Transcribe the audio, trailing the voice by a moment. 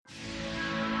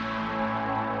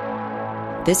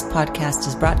This podcast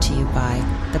is brought to you by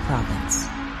The Province.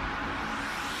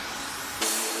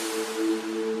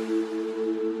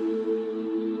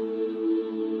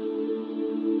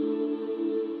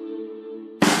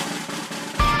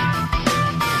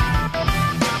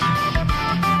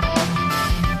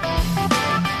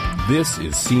 This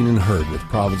is Seen and Heard with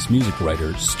Province music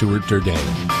writer Stuart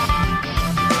Derdeyn.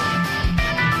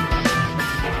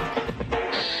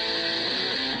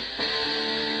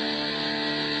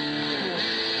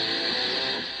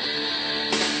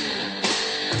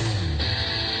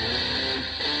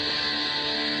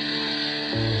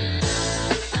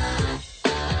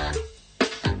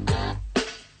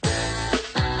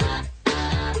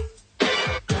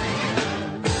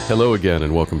 Hello again,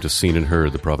 and welcome to Seen and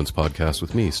Heard, the Province podcast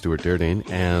with me, Stuart Derdeyn.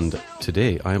 And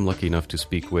today I am lucky enough to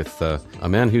speak with a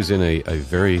man who's in a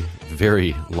very,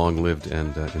 very long-lived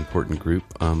and important group.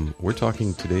 We're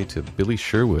talking today to Billy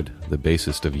Sherwood, the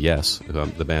bassist of Yes.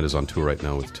 The band is on tour right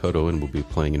now with Toto and will be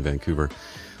playing in Vancouver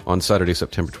on Saturday,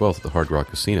 September 12th at the Hard Rock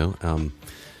Casino.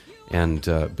 And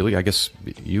Billy, I guess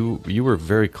you were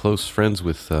very close friends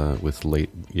with late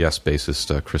Yes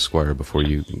bassist Chris Squire before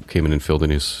you came in and filled in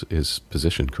his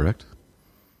position, correct?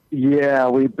 Yeah,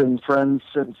 we've been friends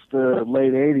since the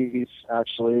late '80s,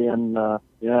 actually, and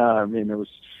I mean, it was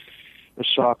a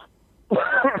shock.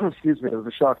 Excuse me, it was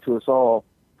a shock to us all,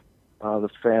 the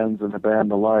fans and the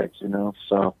band alike.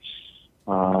 So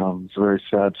it's a very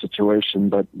sad situation.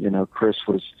 But Chris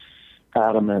was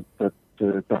adamant that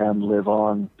the band live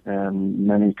on, and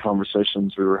many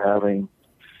conversations we were having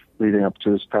leading up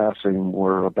to his passing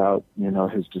were about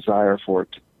his desire for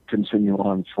it to continue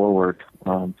on forward.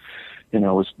 It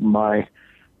was my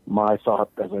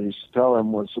thought, as I used to tell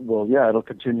him, was, well, yeah, it'll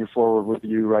continue forward with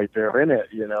you right there in it,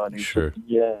 and he Sure. said,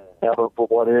 yeah,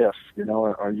 but what if, do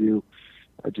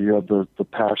you have the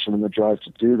passion and the drive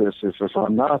to do this if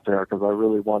I'm not there, because I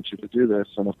really want you to do this.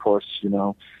 And of course,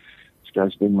 this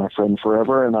guy's been my friend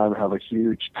forever, and I have a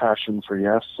huge passion for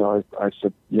Yes. So I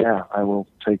said, yeah, I will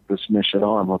take this mission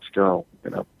on. Let's go.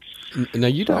 Now,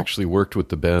 you'd actually worked with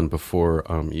the band before.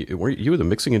 You were the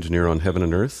mixing engineer on Heaven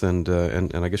and Earth, and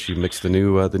I guess you mixed the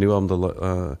new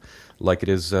album, Like It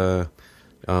Is, live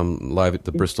at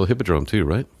the Bristol Hippodrome too,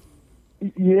 right?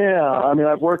 Yeah, I mean,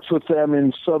 I've worked with them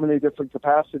in so many different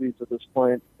capacities at this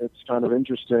point. It's kind of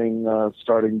interesting,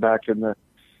 starting back in the,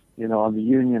 on the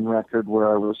Union record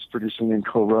where I was producing and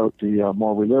co-wrote the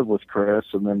More We Live with Chris,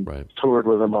 and then toured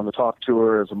with him on the Talk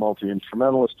Tour as a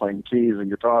multi-instrumentalist, playing keys and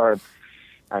guitar.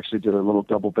 Actually did a little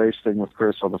double bass thing with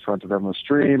Chris on the front of Endless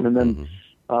Stream, and then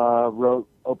wrote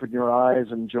Open Your Eyes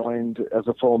and joined as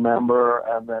a full member,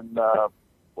 and then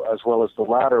as well as The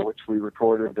Ladder, which we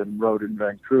recorded and wrote in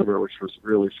Vancouver, which was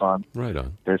really fun. Right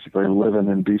on. Basically living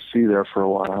in BC there for a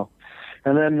while.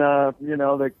 And then,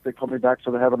 they called me back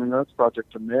for the Heaven and Earth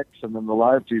project to mix, and then the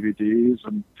live DVDs,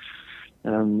 and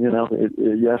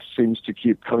Yes seems to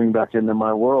keep coming back into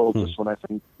my world. Just when I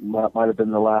think that might have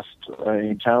been the last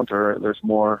encounter, there's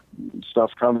more stuff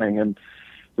coming. And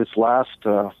this last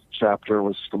chapter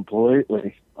was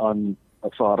completely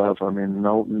unthought of. I mean,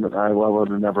 I would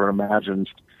have never imagined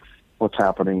what's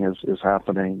happening is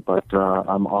happening. But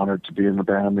I'm honored to be in the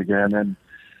band again and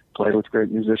play with great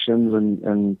musicians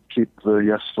and keep the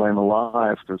Yes flame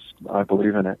alive, because I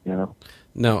believe in it.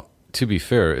 Now, to be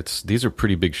fair, these are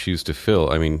pretty big shoes to fill.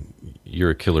 I mean,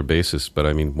 you're a killer bassist, but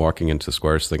I mean, walking into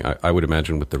Squire's thing, I would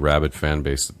imagine with the rabid fan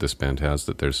base that this band has,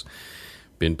 that there's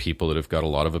been people that have got a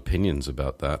lot of opinions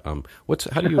about that.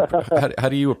 How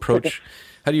do you approach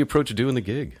doing the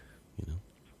gig?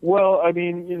 Well, I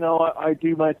mean, I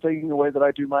do my thing the way that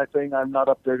I do my thing. I'm not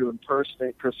up there to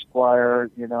impersonate Chris Squire.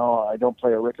 I don't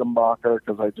play a Rickenbacker,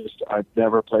 because I've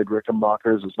never played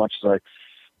Rickenbackers as much as I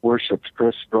worshipped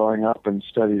Chris growing up and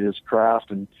studied his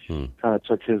craft and kind of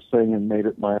took his thing and made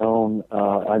it my own.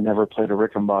 I never played a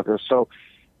Rickenbacker. So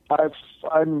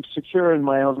I'm secure in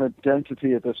my own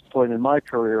identity at this point in my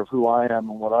career of who I am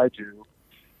and what I do.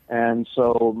 And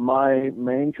so my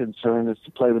main concern is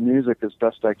to play the music as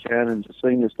best I can and to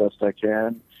sing as best I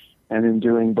can. And in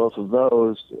doing both of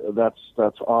those,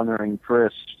 that's honoring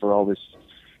Chris for all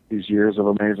these years of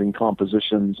amazing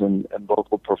compositions and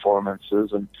vocal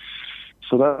performances. And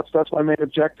so that's my main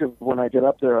objective when I get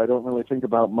up there. I don't really think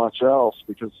about much else,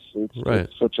 because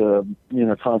it's such a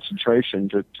concentration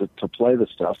to play the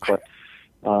stuff. But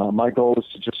my goal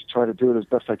is to just try to do it as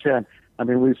best I can. I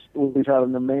mean, we've had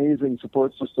an amazing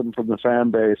support system from the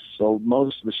fan base. So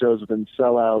most of the shows have been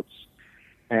sellouts,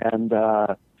 and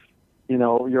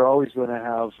you're always going to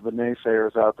have the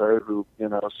naysayers out there who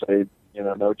say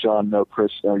no John, no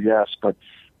Chris, no Yes. But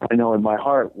I know in my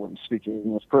heart, when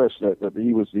speaking with Chris, that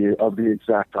he was of the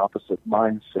exact opposite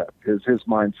mindset. His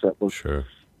mindset was Sure.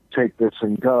 take this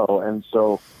and go, and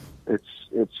so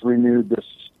it's renewed this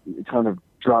kind of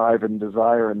drive and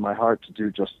desire in my heart to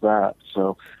do just that.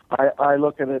 So I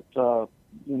look at it,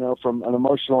 from an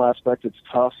emotional aspect, it's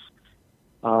tough.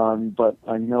 But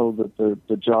I know that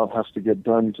the job has to get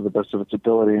done to the best of its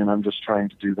ability, and I'm just trying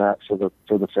to do that for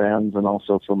the fans and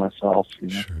also for myself.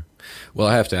 Sure. Well,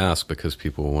 I have to ask because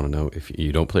people want to know if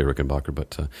you don't play Rickenbacker,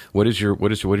 but what is your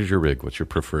rig? What's your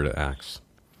preferred axe?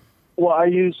 Well, I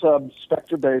use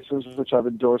Spectre basses, which I've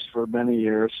endorsed for many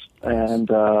years,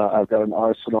 and I've got an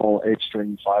Arsenal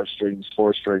 8-string, 5-strings,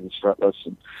 4-strings fretless,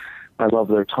 and I love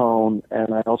their tone.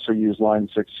 And I also use Line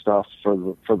 6 stuff for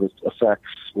the effects,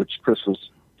 which Chris was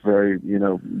very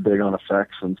big on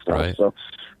effects and stuff. Right. So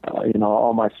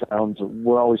all my sounds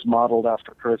were always modeled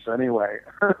after Chris anyway,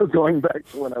 going back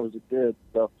to when I was a kid.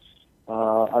 So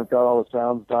I've got all the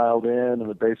sounds dialed in, and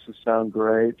the basses sound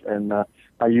great, and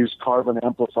I use carbon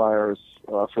amplifiers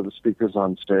for the speakers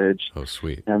on stage. Oh,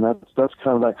 sweet! And that's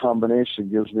kind of that combination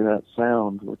gives me that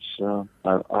sound, which I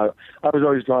was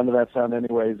always drawn to that sound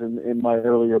anyways. In my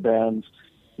earlier bands,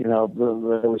 they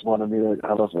always wanted me to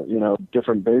have a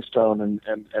different bass tone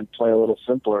and play a little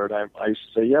simpler. And I used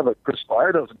to say, yeah, but Chris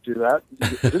Squire doesn't do that.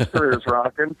 His career's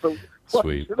rocking, so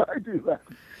why should I do that?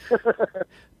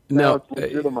 Now it's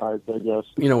legitimized, I guess.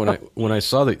 When I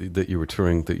saw that you were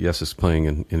touring, that Yes is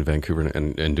playing in Vancouver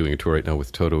and doing a tour right now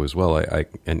with Toto as well.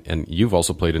 And you've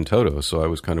also played in Toto, so I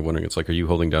was kind of wondering. It's like, are you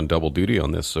holding down double duty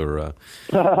on this, or?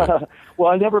 Well,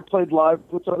 I never played live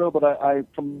with Toto, but I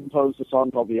composed a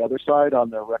song called "The Other Side" on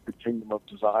their record Kingdom of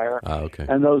Desire. Okay.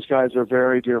 And those guys are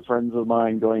very dear friends of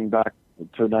mine, going back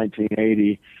to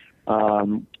 1980.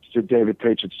 To David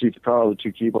Page and Steve Carl, the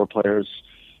two keyboard players,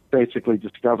 basically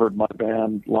discovered my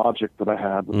band Logic that I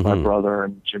had with my brother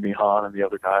and Jimmy Hahn and the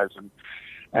other guys,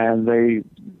 and they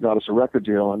got us a record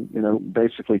deal, and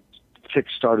basically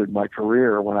kick-started my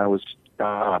career when I was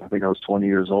I think I was 20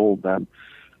 years old then,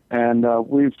 and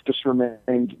we've just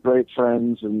remained great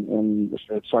friends, and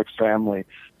it's like family.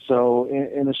 So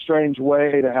in a strange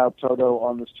way, to have Toto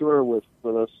on this tour with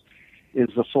us is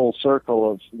the full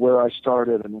circle of where I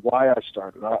started and why I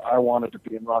started. I wanted to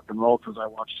be in rock and roll because I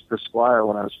watched Chris Squire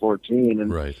when I was 14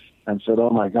 and said, oh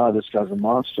my God, this guy's a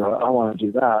monster. I want to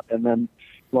do that. And then,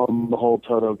 lo and behold,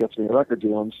 Toto gets me a record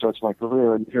deal and starts my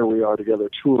career, and here we are together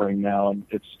touring now. And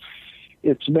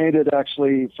it's made it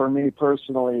actually, for me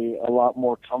personally, a lot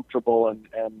more comfortable,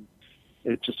 and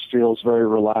it just feels very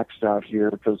relaxed out here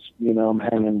because, I'm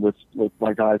hanging with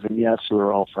my guys in Yes, who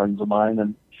are all friends of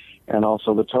mine, and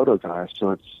also the Toto guys.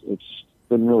 So it's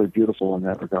been really beautiful in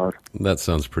that regard. That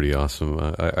sounds pretty awesome.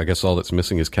 I guess all that's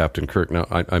missing is Captain Kirk. Now,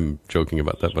 I'm joking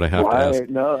about that, but I have to ask.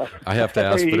 No. I have to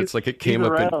ask, but it's like it came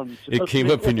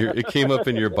up in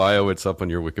your bio. It's up on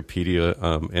your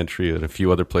Wikipedia entry and a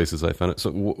few other places I found it.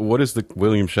 So, what is the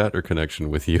William Shatner connection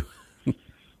with you?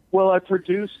 Well, I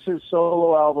produced his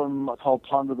solo album called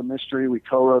Ponder the Mystery. We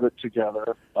co-wrote it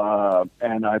together,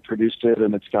 and I produced it,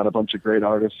 and it's got a bunch of great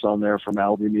artists on there, from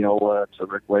Albie Miola to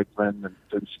Rick Wakeman and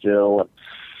Vince Gill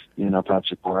and,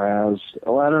 Patrick Moraz.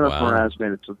 Well, I don't know if Moraz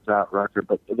made it to that record,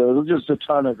 but there was just a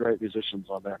ton of great musicians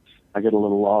on there. I get a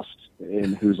little lost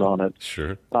in who's on it.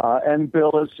 Sure. And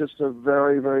Bill is just a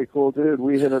very, very cool dude.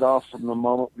 We hit it off from the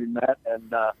moment we met,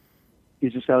 and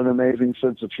he's just got an amazing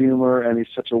sense of humor, and he's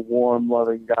such a warm,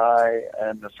 loving guy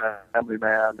and a family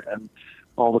man, and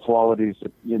all the qualities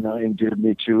that, endeared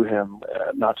me to him.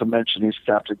 Not to mention he's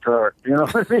Captain Kirk. You know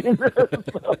what I mean?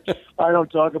 So I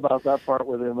don't talk about that part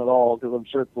with him at all, because I'm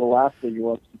sure it's the last thing he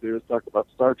wants to do is talk about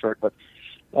Star Trek. But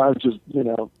I was just,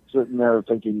 sitting there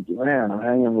thinking, man, I'm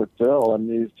hanging with Bill, and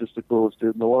he's just the coolest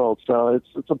dude in the world. So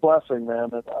it's a blessing,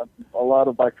 man. A lot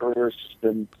of my career has just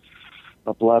been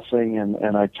a blessing,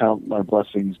 and I count my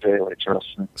blessings daily,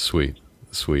 trust me. Sweet.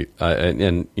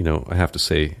 And I have to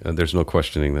say, there's no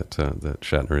questioning that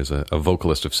Shatner is a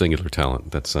vocalist of singular talent.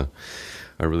 That's a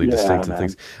really distinctive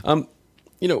thing.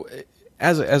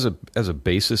 As a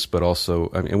bassist, but also,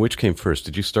 and which came first?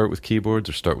 Did you start with keyboards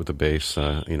or start with the bass? You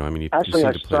actually, seem I to play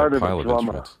a started pile with of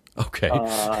drummer. instruments. Okay.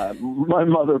 My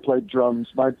mother played drums.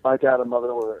 My dad and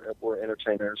mother were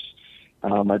entertainers.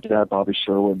 My dad, Billy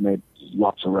Sherwood, made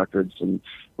lots of records and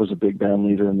was a big band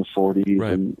leader in the 40s,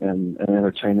 right, and an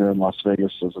entertainer in Las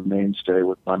Vegas as a mainstay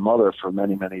with my mother for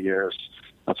many, many years.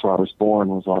 That's where I was born,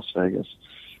 was Las Vegas.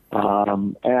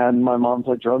 And my mom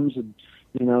played drums, and,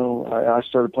 I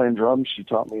started playing drums. She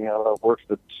taught me how to work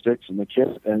the sticks and the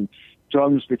kit, and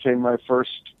drums became my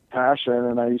first passion,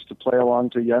 and I used to play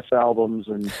along to Yes albums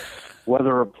and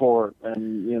Weather Report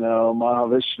and,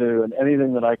 Mahavishnu, and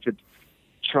anything that I could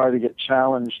try to get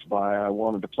challenged by. I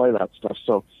wanted to play that stuff.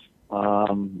 So I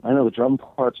know the drum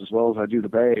parts as well as I do the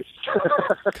bass.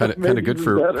 Kind of good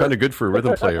for a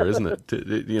rhythm player, isn't it?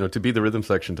 To be the rhythm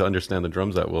section, to understand the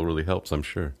drums that well really helps, I'm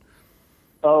sure.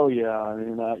 Oh yeah, I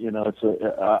mean,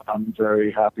 I'm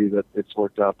very happy that it's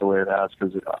worked out the way it has,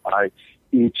 because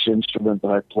each instrument that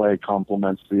I play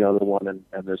complements the other one,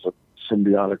 and there's a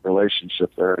symbiotic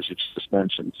relationship there, as you just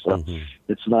mentioned. So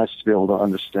it's nice to be able to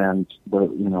understand what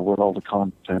all the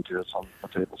content is on the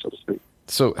table, so to speak.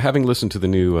 So, having listened to the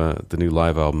new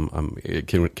live album,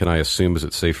 can I assume, is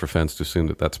it safe for fans to assume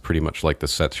that that's pretty much like the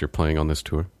sets you're playing on this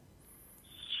tour?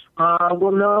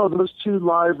 Well, no, those two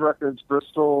live records,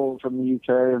 Bristol from the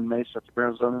UK and Mesa from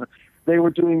Arizona, they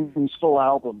were doing these full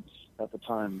albums at the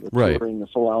time. Right. Touring the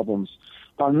full albums.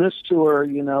 On this tour,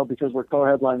 because we're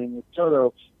co-headlining with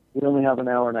Toto, we only have an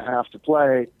hour and a half to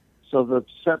play, so the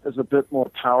set is a bit more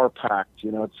power-packed.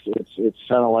 It's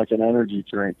kind of like an energy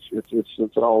drink.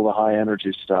 It's all the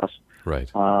high-energy stuff. Right.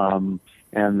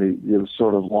 And the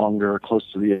sort of longer, close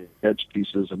to the edge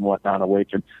pieces and whatnot,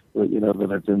 Awaken, that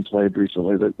have been played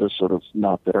recently, they're sort of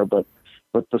not there. But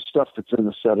the stuff that's in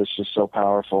the set is just so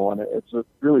powerful, and it's a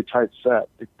really tight set.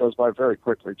 It goes by very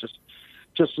quickly.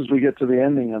 Just as we get to the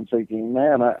ending, I'm thinking,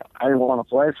 man, I want to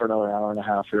play for another hour and a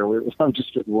half here. I'm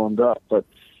just getting warmed up. But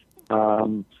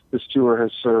this tour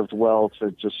has served well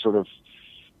to just sort of,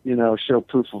 show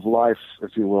proof of life,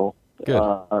 if you will.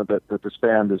 That this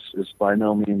band is by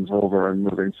no means over and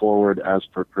moving forward as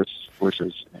per Chris'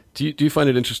 wishes. Do you find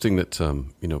it interesting that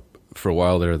for a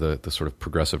while there, the sort of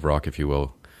progressive rock, if you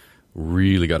will,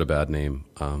 really got a bad name,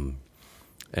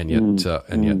 and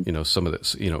yet some of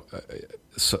this,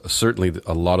 certainly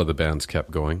a lot of the bands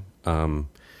kept going,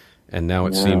 and now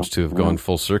it seems to have gone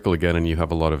full circle again, and you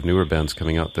have a lot of newer bands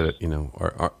coming out that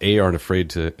aren't afraid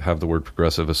to have the word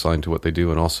progressive assigned to what they do,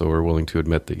 and also are willing to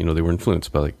admit that they were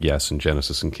influenced by like Yes and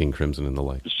Genesis and King Crimson and the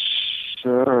like.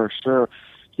 Sure.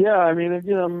 Yeah, I mean,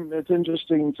 it's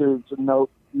interesting to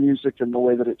note music and the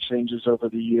way that it changes over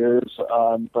the years,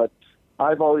 but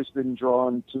I've always been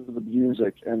drawn to the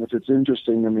music, and if it's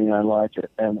interesting to me, I like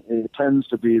it, and it tends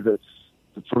to be that,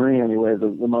 for me anyway, the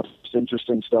most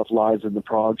interesting stuff lies in the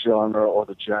prog genre or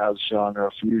the jazz genre,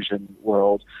 fusion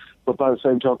world. But by the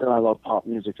same token, I love pop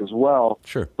music as well.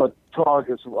 Sure. But prog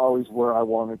is always where I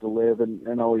wanted to live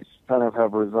and always kind of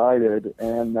have resided.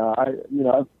 And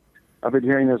I've been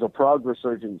hearing there's a prog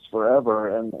resurgence forever,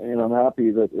 and I'm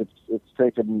happy that it's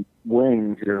taken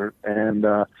wing here. And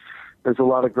there's a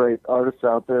lot of great artists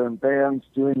out there and bands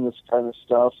doing this kind of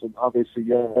stuff. And obviously,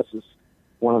 Yes is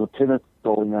one of the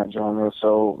pinnacle in that genre,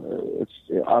 so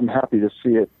I'm happy to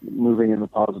see it moving in a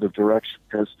positive direction,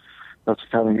 because that's the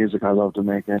kind of music I love to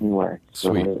make anyway.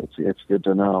 Sweet. So it's good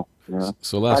to know.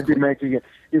 So I'd be making it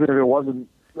even if it wasn't.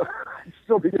 I'd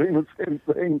still be doing the same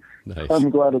thing. Nice.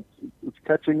 I'm glad it's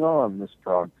catching on, this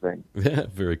prog thing. Yeah,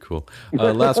 very cool.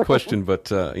 Last question,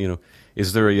 but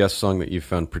is there a Yes song that you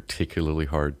found particularly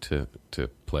hard to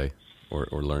play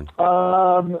or learn?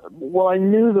 Well, I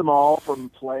knew them all from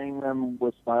playing them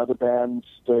with my other bands,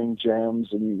 doing jams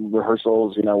and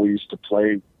rehearsals. We used to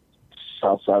play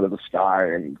South Side of the Sky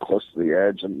and Close to the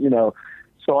Edge, and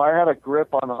so I had a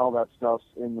grip on all that stuff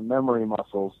in the memory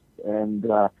muscles, and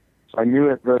so I knew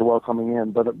it very well coming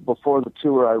in. But before the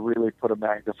tour, I really put a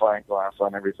magnifying glass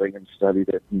on everything and studied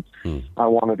it, and I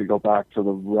wanted to go back to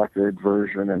the record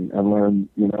version and learn,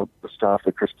 the stuff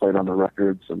that Chris played on the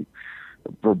records and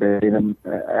verbatim,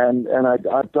 and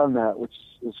I've done that, which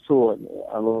is cool.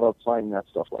 I love playing that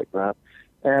stuff like that.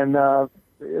 And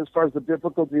as far as the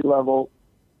difficulty level,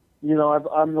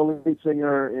 I'm the lead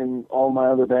singer in all my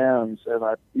other bands, and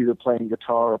I'm either playing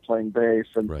guitar or playing bass,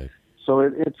 and right. So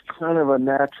it's kind of a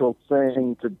natural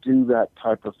thing to do that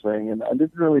type of thing, and I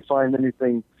didn't really find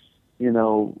anything,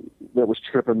 that was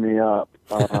tripping me up.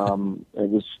 It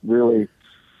was really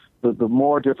the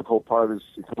more difficult part is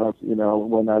kind of,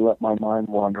 when I let my mind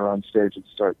wander on stage and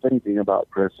start thinking about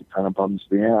Chris, it kind of bums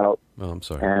me out. Oh, I'm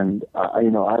sorry. And, I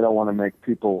don't want to make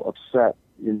people upset,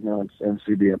 and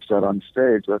see me upset on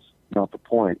stage. That's not the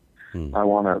point. I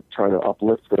want to try to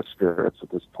uplift their spirits at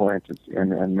this point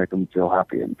and make them feel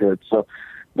happy and good. So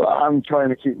I'm trying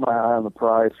to keep my eye on the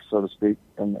prize, so to speak,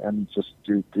 and just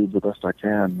do the best I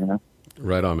can,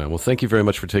 Right on, man. Well, thank you very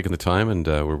much for taking the time, and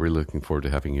we're really looking forward to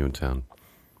having you in town.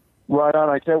 Right on.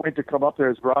 I can't wait to come up there.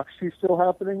 Is Roxy still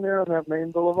happening there on that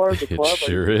main boulevard? The club? It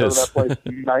sure is. I go to that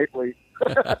place nightly.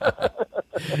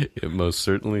 It most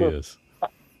certainly is.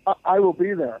 I will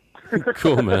be there.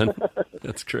 Cool, man.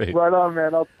 That's great. Right on,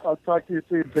 man. I'll talk to you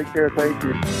soon. Take care. Thank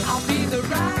you. I'll be the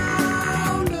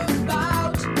roundabout.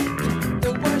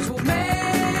 The words will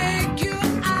make you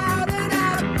out and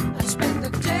out. I spend the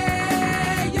day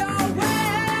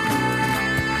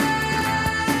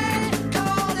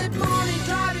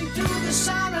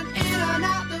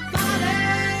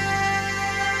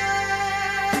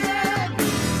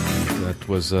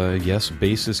was, yes,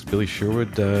 bassist Billy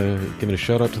Sherwood giving a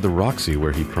shout-out to the Roxy,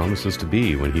 where he promises to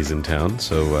be when he's in town.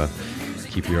 So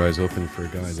keep your eyes open for a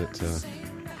guy that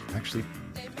actually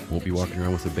won't be walking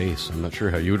around with a bass. I'm not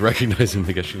sure how you would recognize him.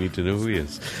 I guess you need to know who he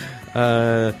is.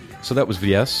 So that was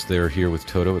Yes. They're here with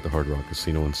Toto at the Hard Rock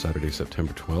Casino on Saturday,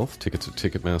 September 12th. Tickets at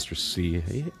Ticketmaster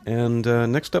CA. And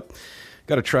next up,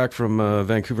 got a track from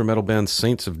Vancouver metal band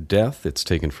Saints of Death. It's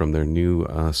taken from their new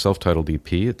self-titled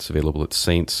EP. It's available at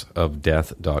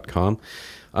saintsofdeath.com.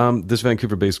 This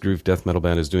Vancouver-based groove death metal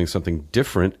band is doing something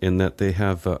different in that they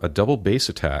have a double bass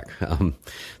attack.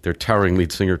 Their towering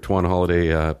lead singer, Tuan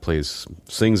Holiday,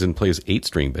 sings and plays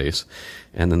 8-string bass.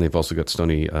 And then they've also got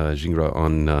Stony Jingra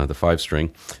on the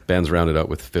 5-string. Band's rounded out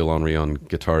with Phil Henry on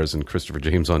guitars and Christopher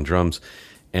James on drums.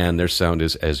 And their sound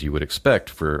is, as you would expect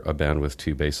for a band with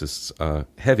 2 bassists,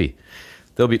 heavy.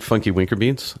 They'll be at Funky Winker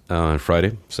Beans on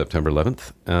Friday, September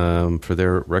 11th, for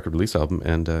their record release album.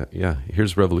 And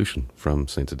here's Revolution from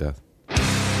Saints of Death.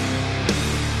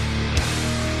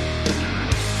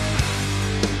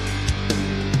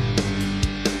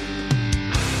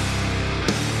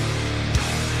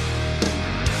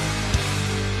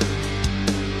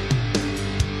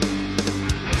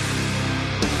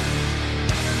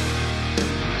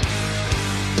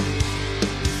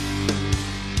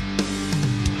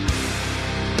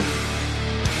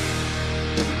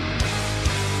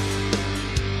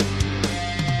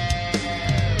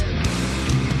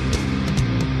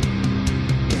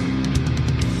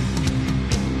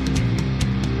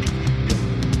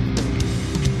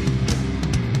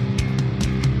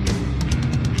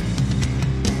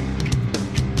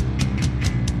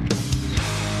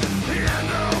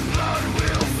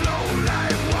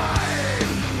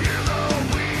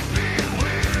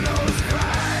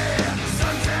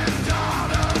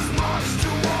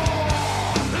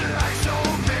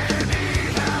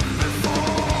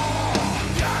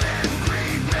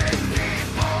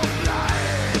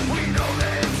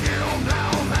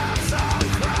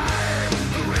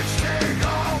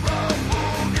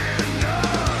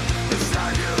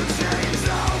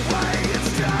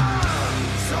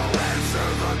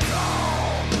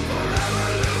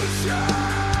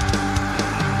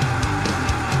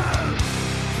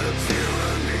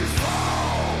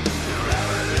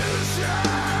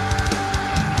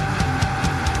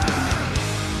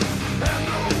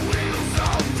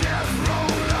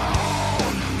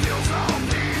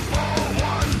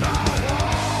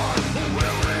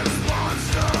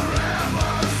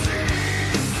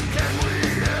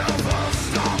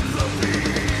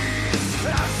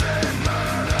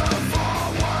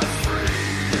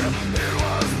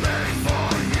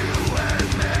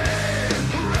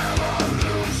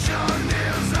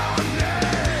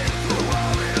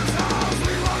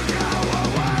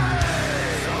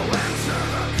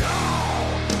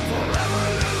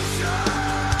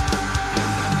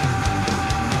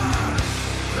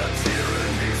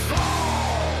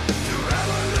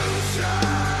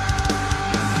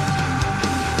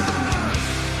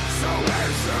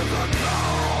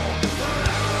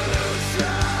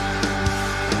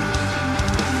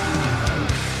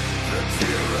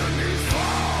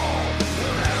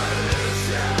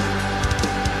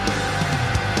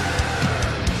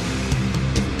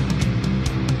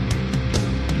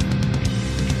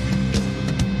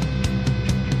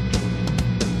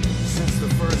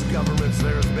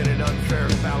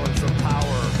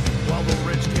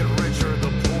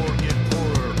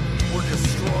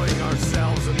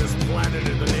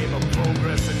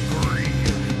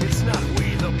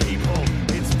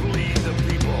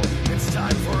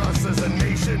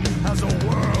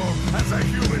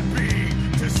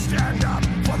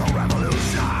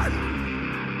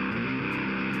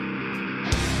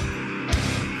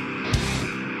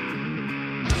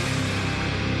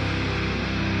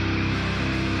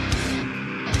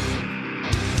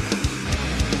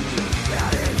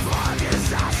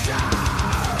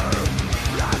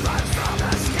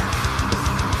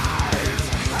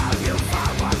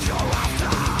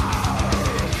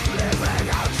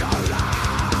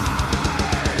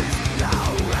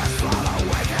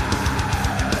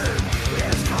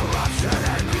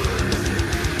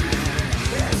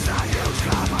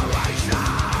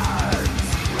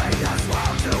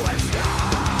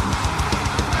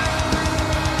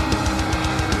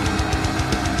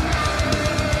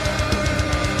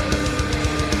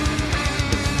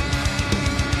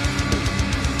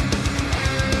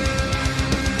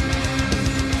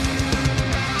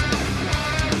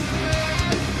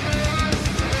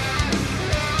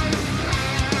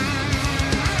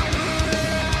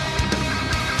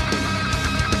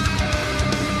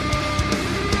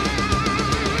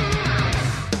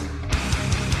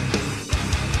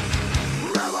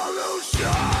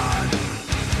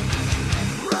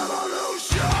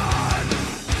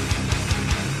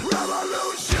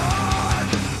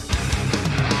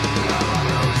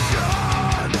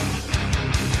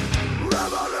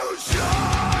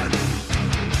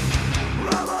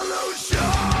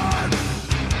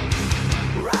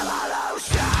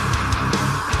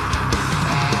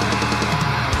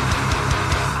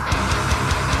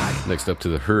 Next up to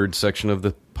the Heard section of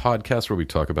the podcast where we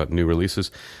talk about new releases.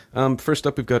 First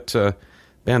up, we've got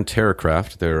band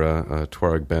Terracraft. They're a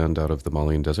Tuareg band out of the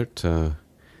Malian desert.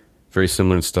 Very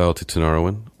similar in style to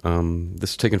Tinariwen.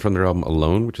 This is taken from their album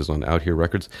Alone, which is on Out Here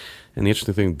Records. And the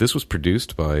interesting thing, this was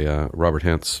produced by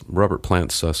Robert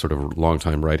Plant's sort of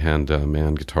longtime right-hand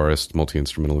man, guitarist,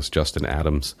 multi-instrumentalist Justin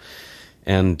Adams.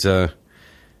 And,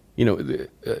 you know,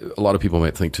 a lot of people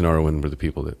might think Tinariwen were the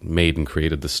people that made and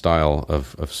created the style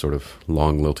of sort of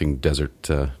long, lilting desert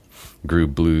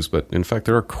groove blues. But in fact,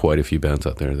 there are quite a few bands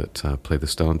out there that play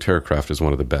this style, and Terracraft is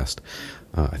one of the best.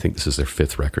 I think this is their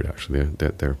 5th record, actually.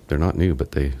 They're not new,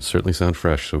 but they certainly sound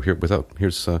fresh. So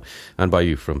here's And By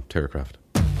You from Terracraft.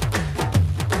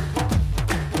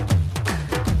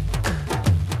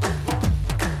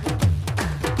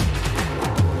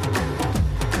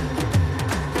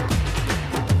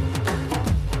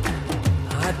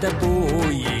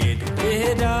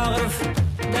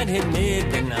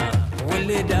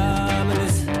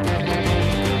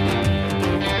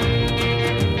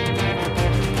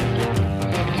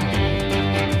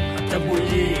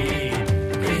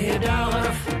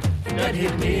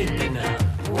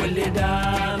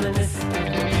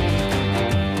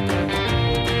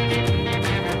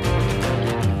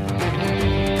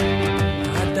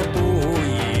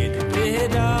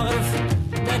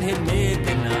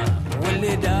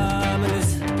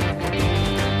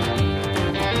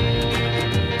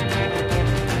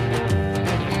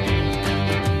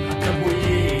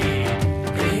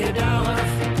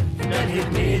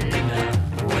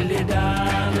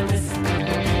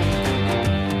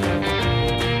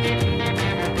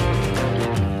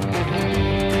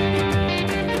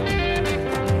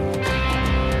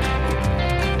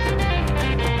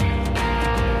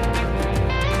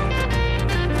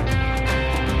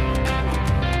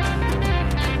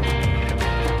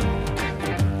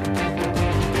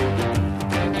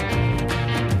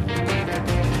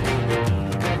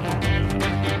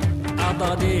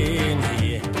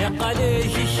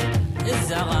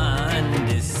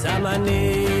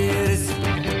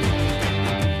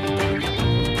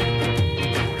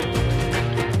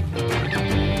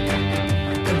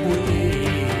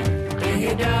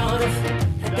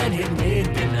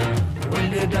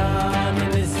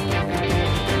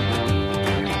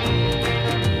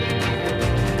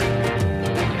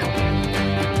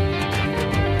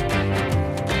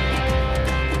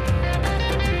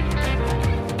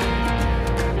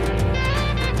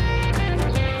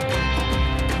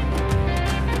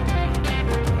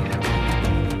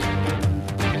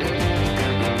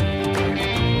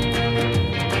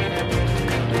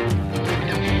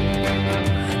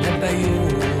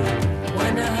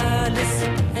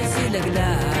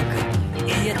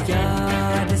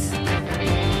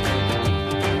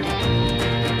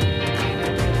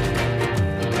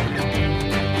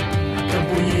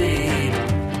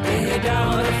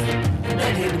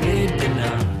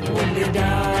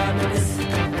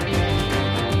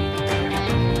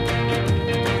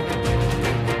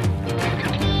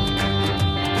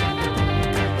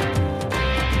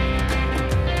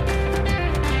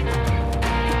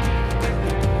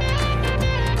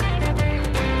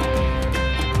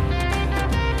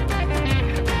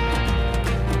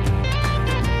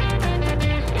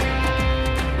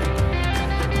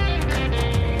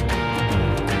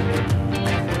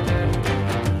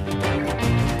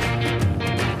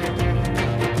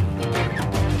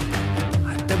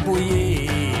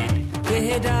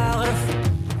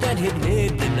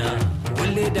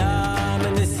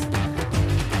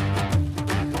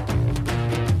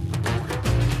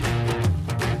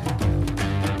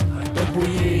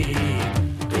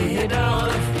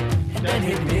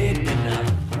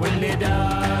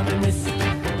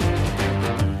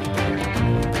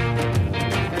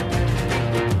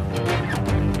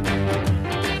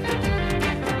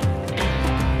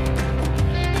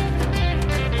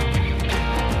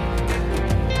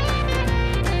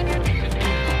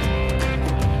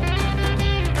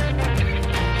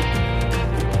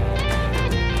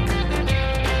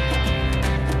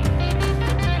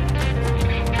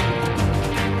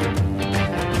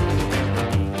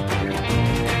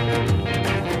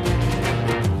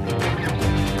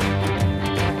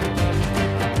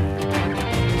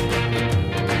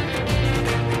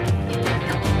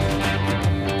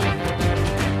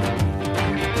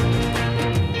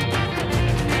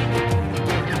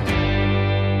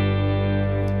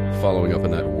 Following up on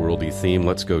that worldy theme,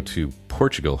 let's go to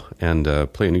Portugal and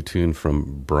play a new tune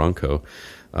from Bronco,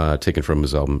 taken from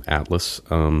his album Atlas.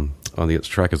 On the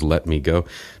track is Let Me Go.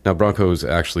 Now, Bronco is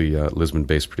actually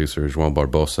Lisbon-based producer João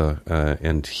Barbosa,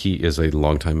 and he is a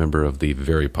longtime member of the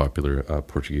very popular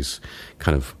Portuguese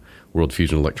kind of World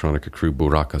Fusion Electronica crew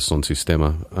Buraka Son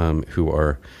Sistema, who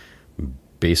are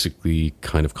basically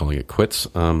kind of calling it quits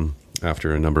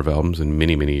after a number of albums and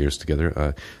many, many years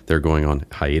together. They're going on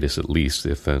hiatus at least,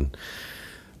 if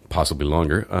possibly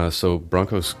longer. So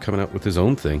Bronco's coming out with his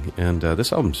own thing, and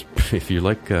this album's, if you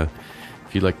like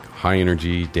high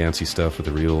energy, dancey stuff with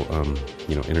a real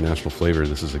international flavor,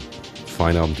 this is a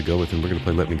fine album to go with. And we're going to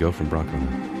play "Let Me Go" from Bronco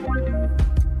now.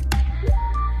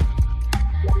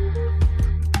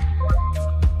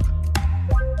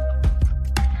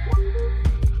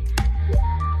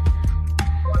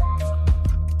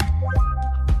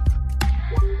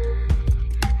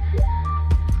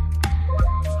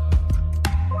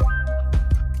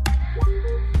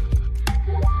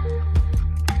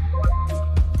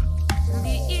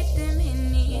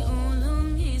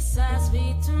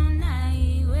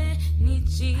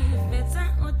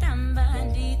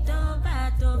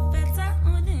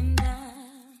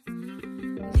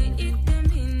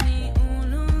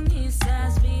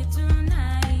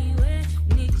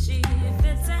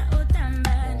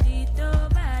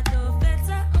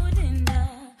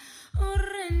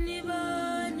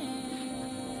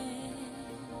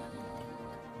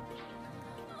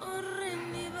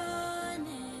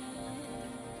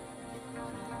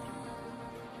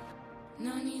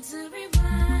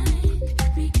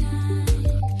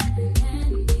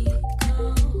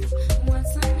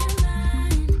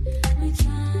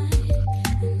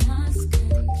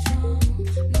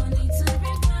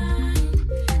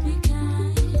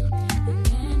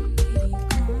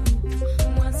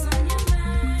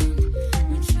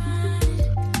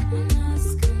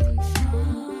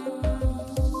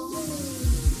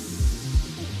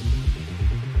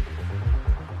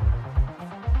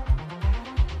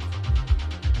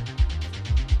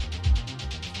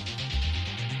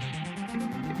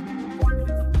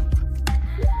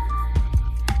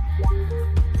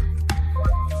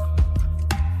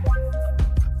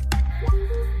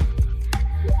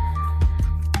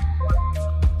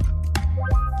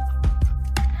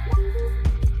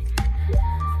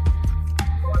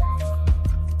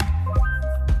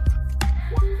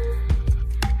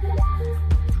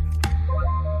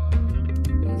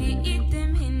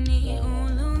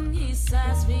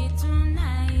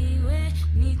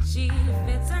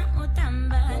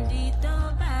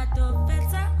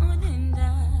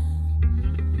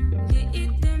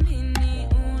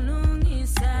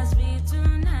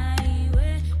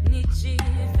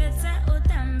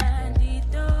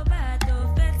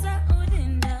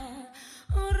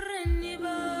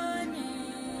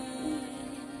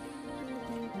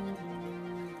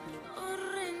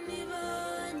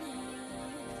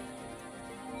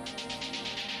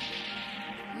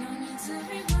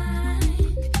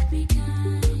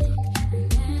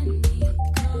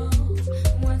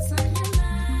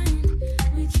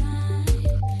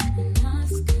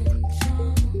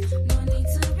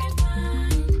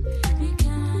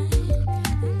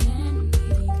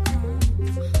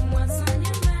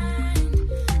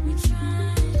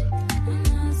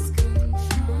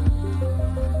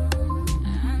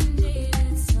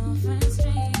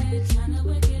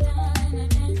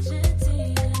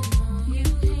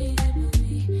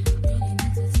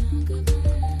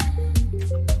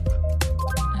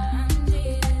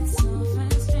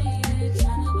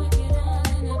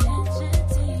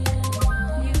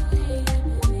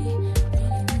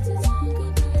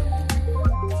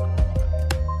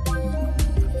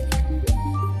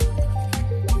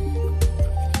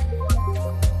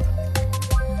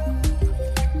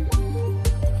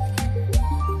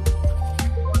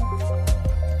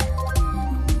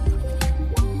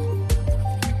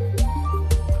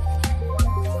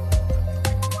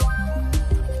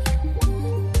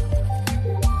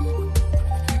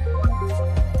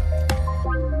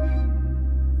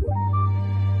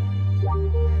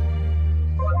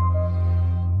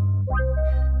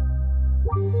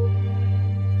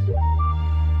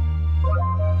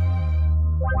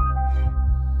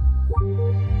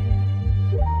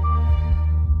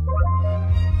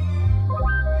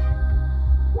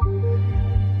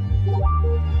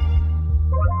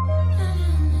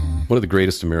 One of the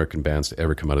greatest American bands to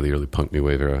ever come out of the early punk new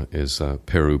wave era is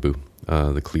Perubu.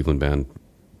 The Cleveland band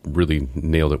really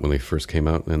nailed it when they first came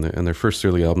out, and their first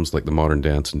early albums like The Modern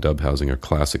Dance and Dub Housing are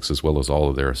classics, as well as all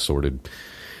of their assorted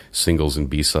singles and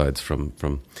B-sides from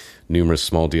numerous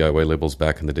small DIY labels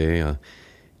back in the day.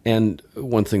 And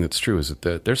one thing that's true is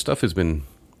that their stuff has been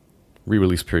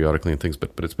re-released periodically and things,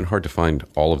 but it's been hard to find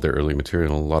all of their early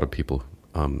material. A lot of people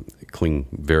cling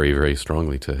very, very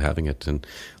strongly to having it, and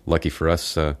lucky for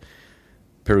us,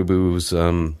 Perubu's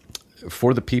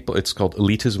For the People, it's called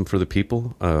Elitism for the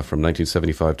People, from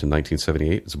 1975 to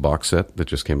 1978. It's a box set that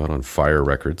just came out on Fire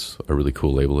Records, a really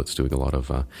cool label that's doing a lot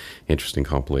of interesting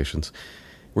compilations.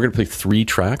 We're going to play 3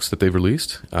 tracks that they've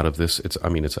released out of this. It's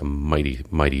a mighty,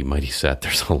 mighty, mighty set.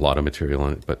 There's a lot of material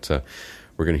on it, but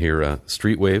we're going to hear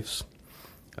Street Waves,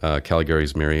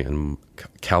 Caligari's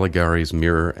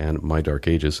Mirror, and My Dark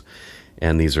Ages.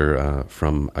 And these are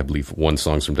from, I believe, one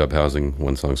song's from Dub Housing,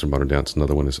 one song's from Modern Dance,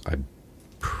 another one is, I'm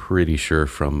pretty sure,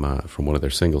 from one of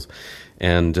their singles.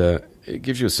 And it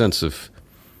gives you a sense of,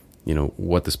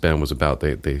 what this band was about.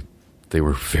 They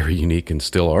were very unique and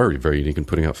still are very unique in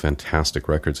putting out fantastic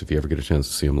records. If you ever get a chance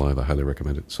to see them live, I highly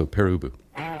recommend it. So, Perubu.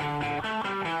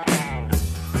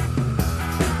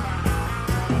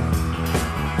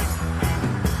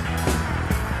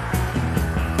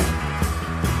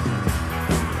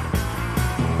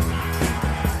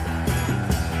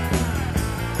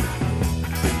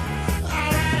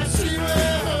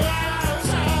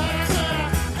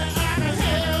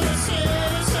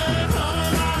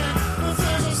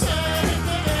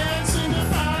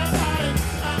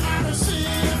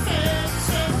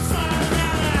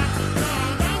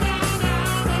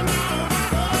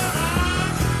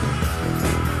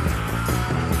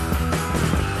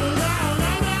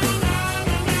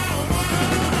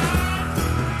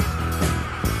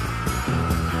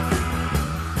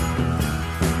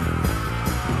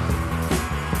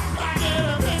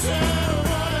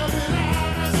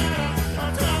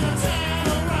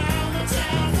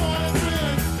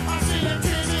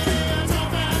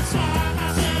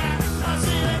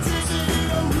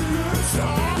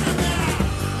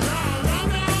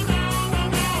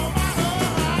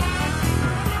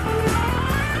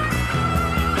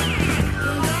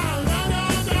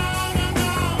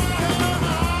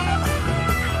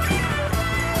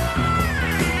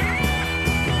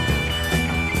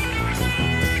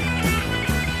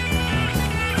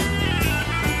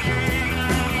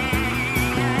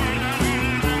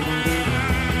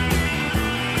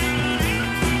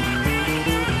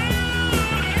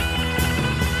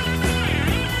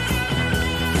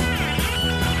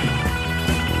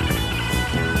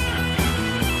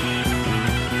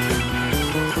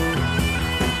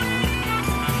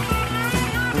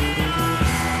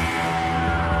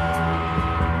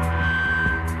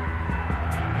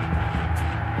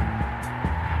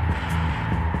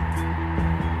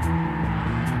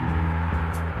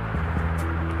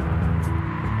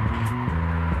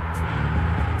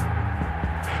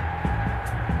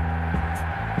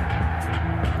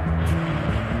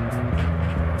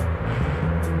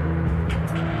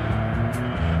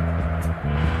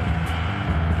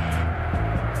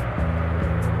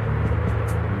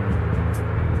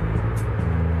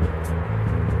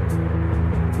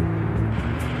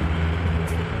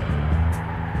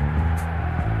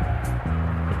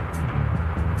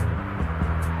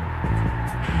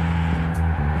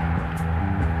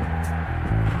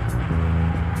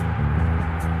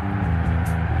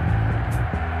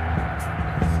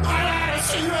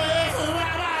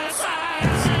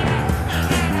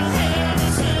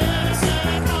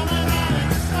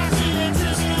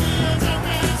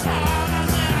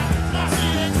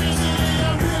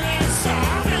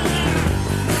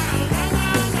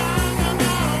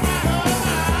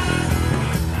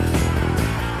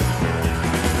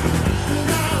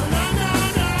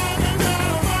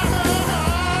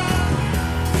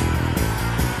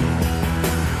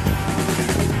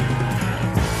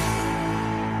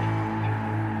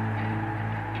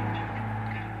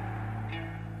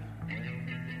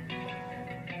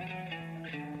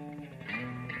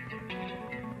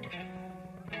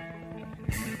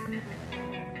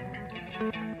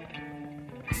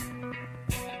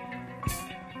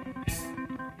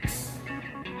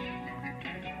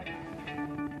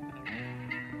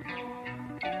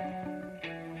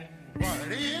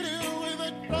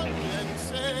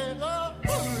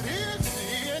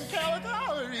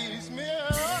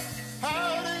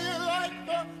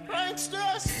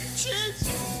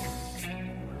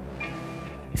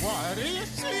 What do you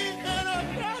see in a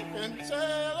drunken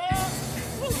sailor?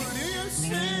 Who do you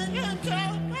see in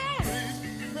Calgary's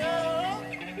mirror?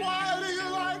 Why do you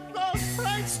like those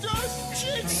pranksters?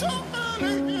 Cheats so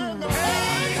early in the morning.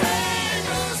 Hey,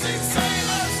 losing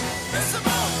sailors, it's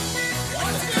about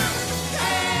what to do.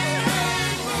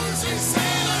 Hey, losing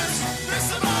sailors,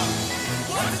 it's about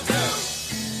what to do.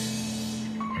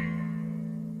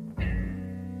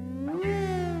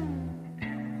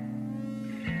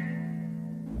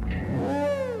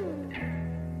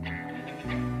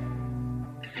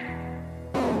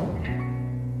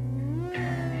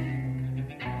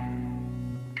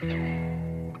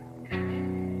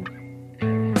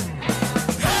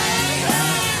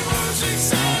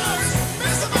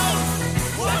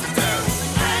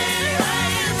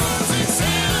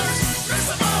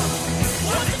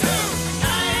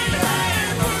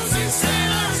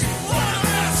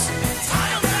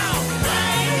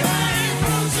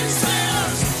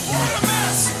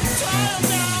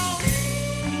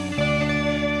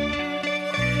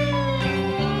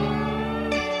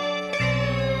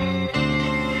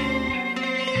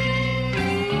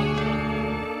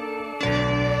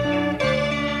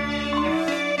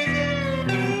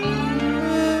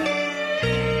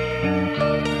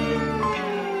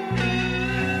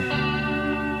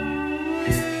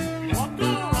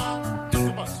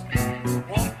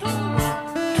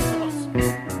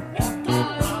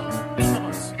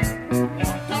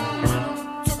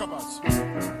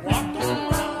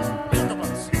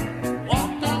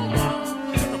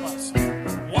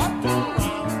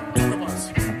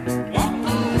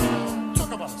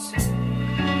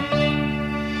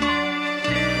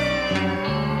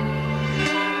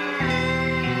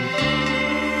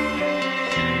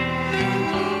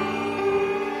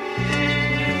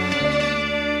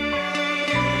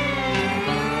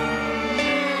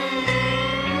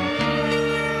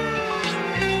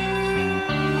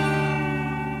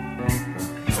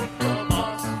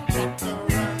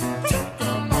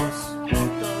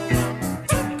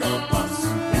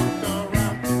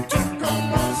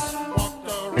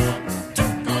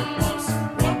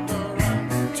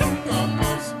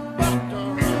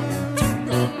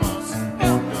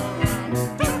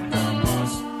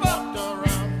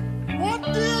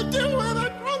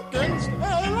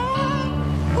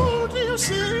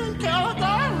 seeing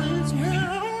categories?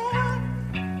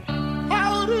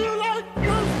 How do you like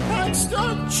those prankster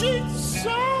cheeks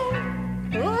so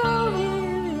early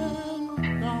in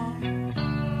the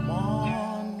morning?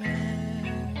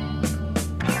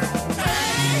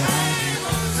 Hey, hey,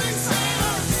 losing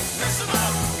sailors, listen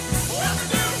up, what to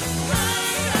do? Hey,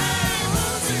 hey,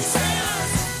 losing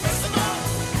sailors, listen up,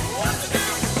 what to do?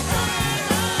 Hey,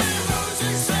 hey,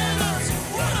 losing sailors,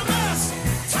 what a mess,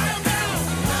 tie 'em down.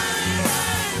 Hey,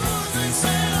 hey, losing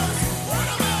sailors, what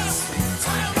a mess,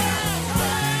 tie 'em down.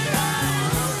 Hey, hey,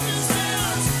 losing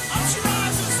sailors, up she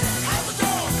rises, out the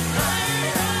door. Hey,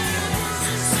 hey,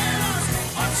 losing sailors,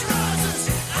 up she rises,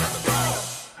 out the door.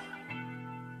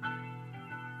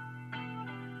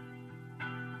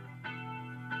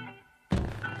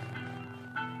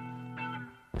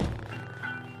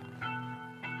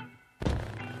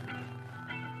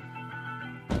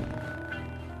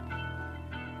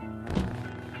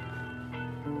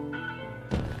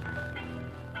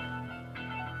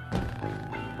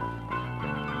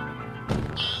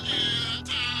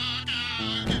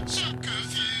 So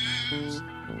confused.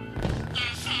 I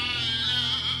find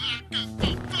love like a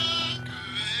fucking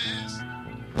race.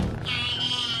 I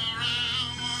wonder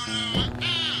what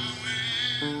I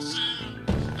win.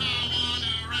 I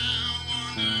wonder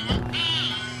what I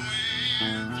win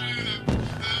through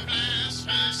the blast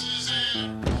spaces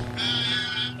in the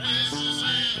empty places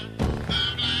in the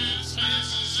blast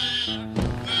spaces in the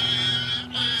empty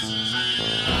places in.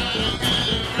 I don't get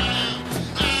around.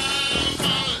 I don't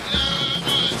fall in love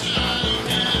much. I don't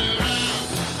get around.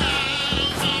 I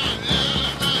don't fall in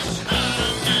love much. I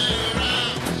don't get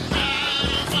around. I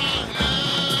don't fall in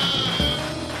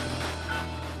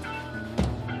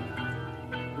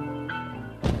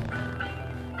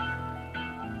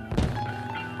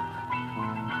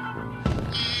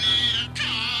Need a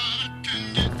car that can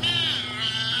get me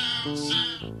around.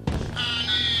 I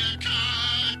need a car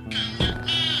that can get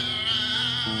me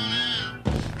around.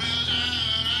 We'll drive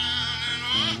around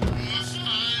and we'll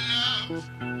fall in love.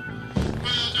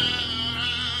 We'll drive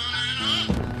around and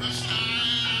we'll fall in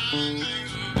love.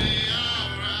 Things will be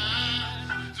alright.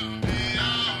 Things will be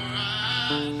alright.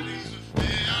 Things will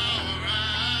be alright.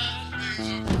 Things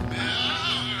will be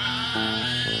alright.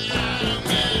 I don't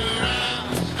get around.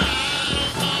 I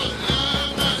don't fall in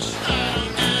love much. I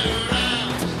don't get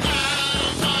around. I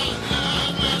don't fall in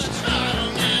love much. I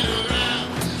don't get around.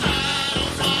 I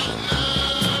don't fall in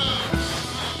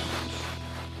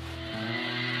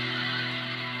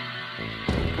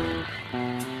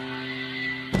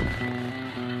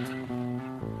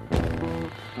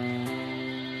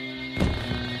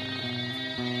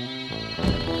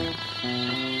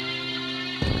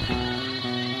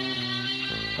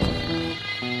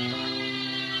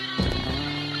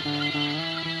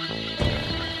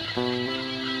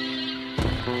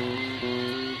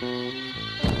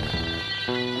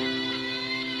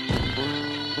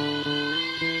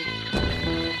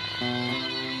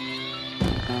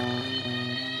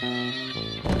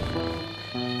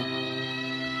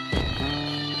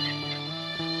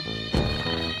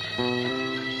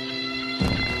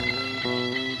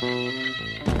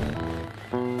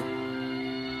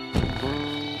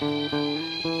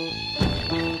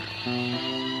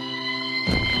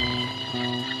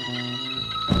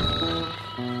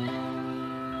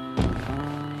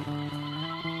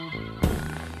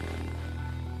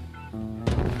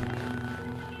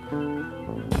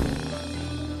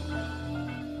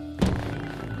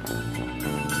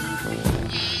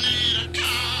Need a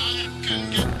car that can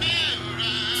get me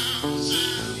around.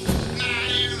 Not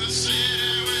in the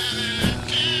city where the light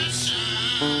can't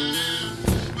shine.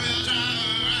 We'll drive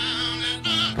around and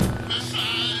we'll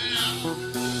fall in love.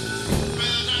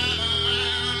 We'll drive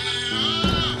around and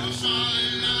we'll fall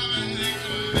in love, and things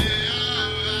will be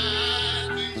alright.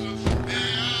 Things will be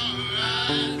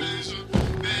alright. Things will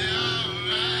be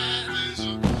alright. Things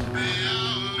will be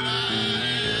alright.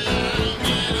 I don't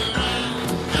get around.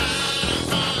 I don't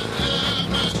fall in love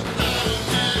much. I don't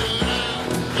get around.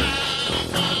 I don't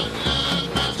fall in love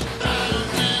much. I don't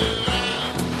get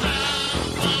around. I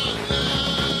don't fall in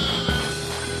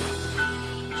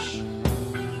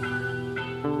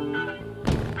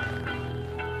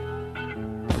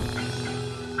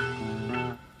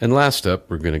And last up,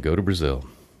 we're going to go to Brazil,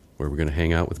 where we're going to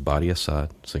hang out with Badi Assad,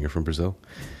 singer from Brazil,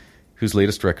 whose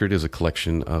latest record is a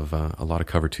collection of a lot of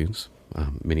cover tunes,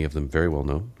 many of them very well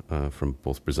known from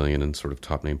both Brazilian and sort of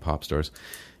top-name pop stars.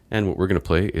 And what we're going to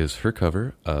play is her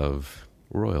cover of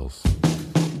Royals.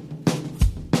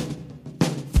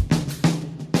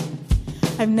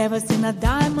 I've never seen a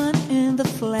diamond in the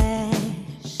flesh.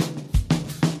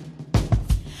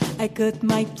 I cut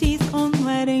my teeth on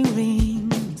wedding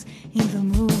rings in the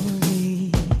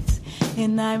movies,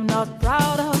 and I'm not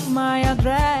proud of my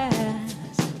address.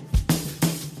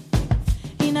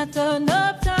 In a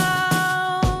turn-up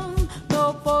town,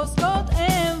 no postcode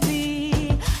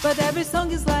envy, but every song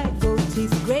is like gold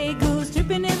teeth, grey goose,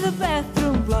 tripping in the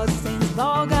bathroom, blood stains,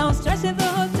 ball gowns, trash in the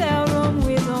hotel room.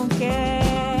 We don't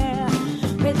care.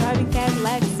 We're driving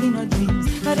Cadillacs in our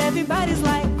dreams, but everybody's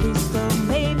like crystal,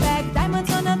 Maybach,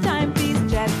 diamonds on a timepiece,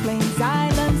 jet planes,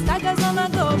 islands, tigers on a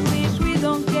goldfish. We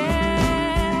don't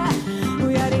care.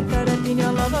 We are included in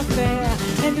your love affair,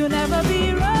 and you'll never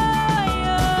be royals.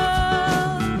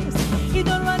 You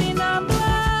don't run in our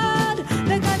blood.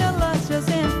 The kind of love just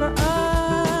ain't for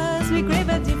us. We crave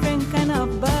a different kind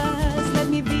of buzz. Let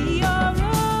me be your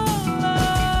ruler.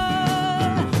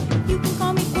 You can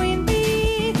call me Queen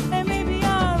Bee, and maybe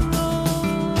your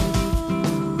rule.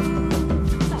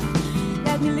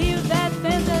 Let me live that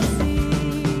fantasy.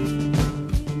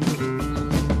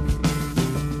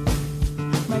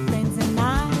 My friends and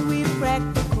I, we crack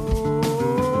the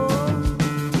code.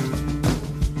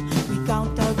 We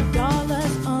count out the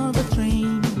dollars on the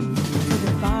train to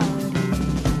the party,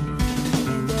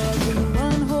 and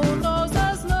everyone who knows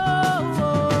us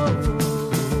knows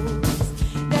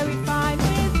that we fight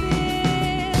with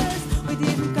this. We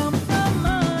didn't come from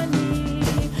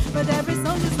money, but every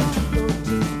song is like gold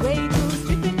teeth, way too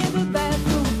stripping in the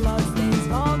bathroom, blood stains,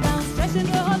 fall down, trash in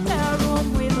the hotel room.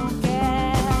 We don't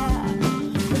care.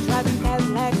 We're driving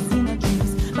Cadillacs in our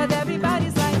dreams, but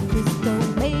everybody's like crystal,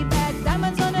 Maybach,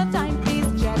 diamonds on a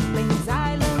timepiece, jet planes,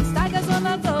 islands, tigers on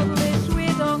a goldfish. We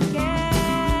don't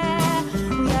care.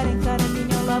 We are included in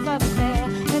your love affair,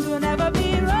 and we'll never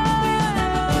be wrong.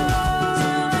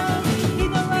 You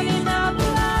don't run in our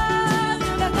blood.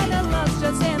 That kind of love's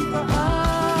just ain't for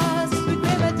us. We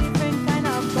crave a different kind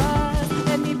of buzz.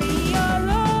 Let me be your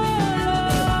ruler.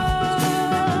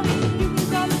 You can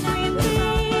call me Queen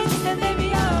Bee, and maybe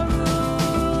your rule.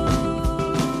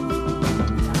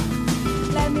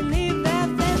 Let me live that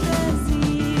fantasy.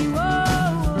 Whoa,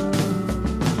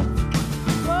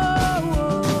 whoa,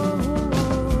 whoa, whoa.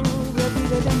 We're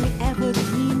bigger than we ever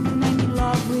dreamed, and I'm in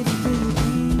love with you.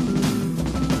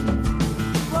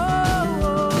 Whoa,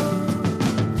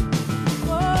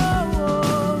 whoa, whoa.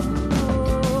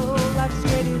 Life's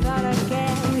great without a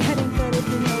care. We had included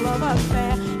in your love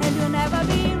affair, and you'll never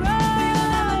be wrong.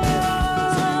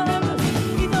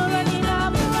 You don't run in our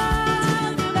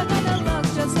blood. That kind of love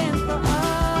just ain't for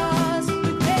us.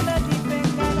 We crave a different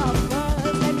kind of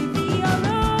buzz. Let me be your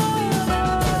ruler.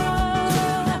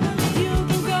 You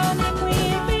can call me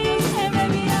Queen Bee, and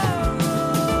maybe your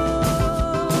rule.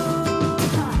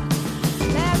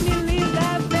 Let me live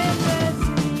that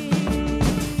fantasy.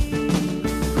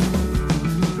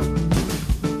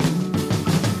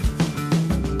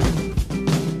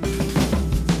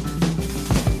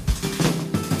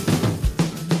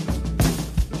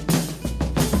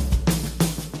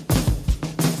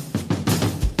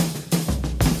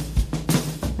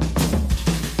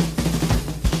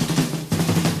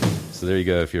 So there you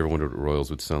go. If you ever wondered what Royals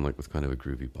would sound like with kind of a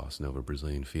groovy bossa nova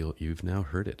Brazilian feel, you've now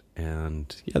heard it.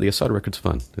 And yeah, the Asada record's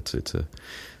fun. It's a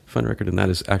fun record, and that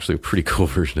is actually a pretty cool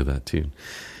version of that tune.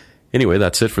 Anyway,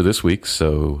 that's it for this week.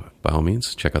 So by all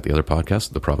means, check out the other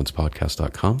podcast,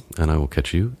 theprovincepodcast.com, and I will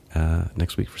catch you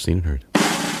next week for Seen and Heard.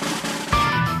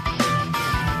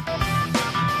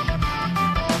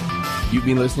 You've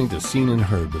been listening to Seen and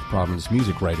Heard with Province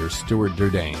music writer Stuart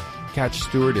Derdeyn. Catch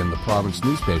Stuart in the Province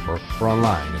newspaper or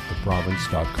online at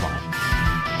theprovince.com.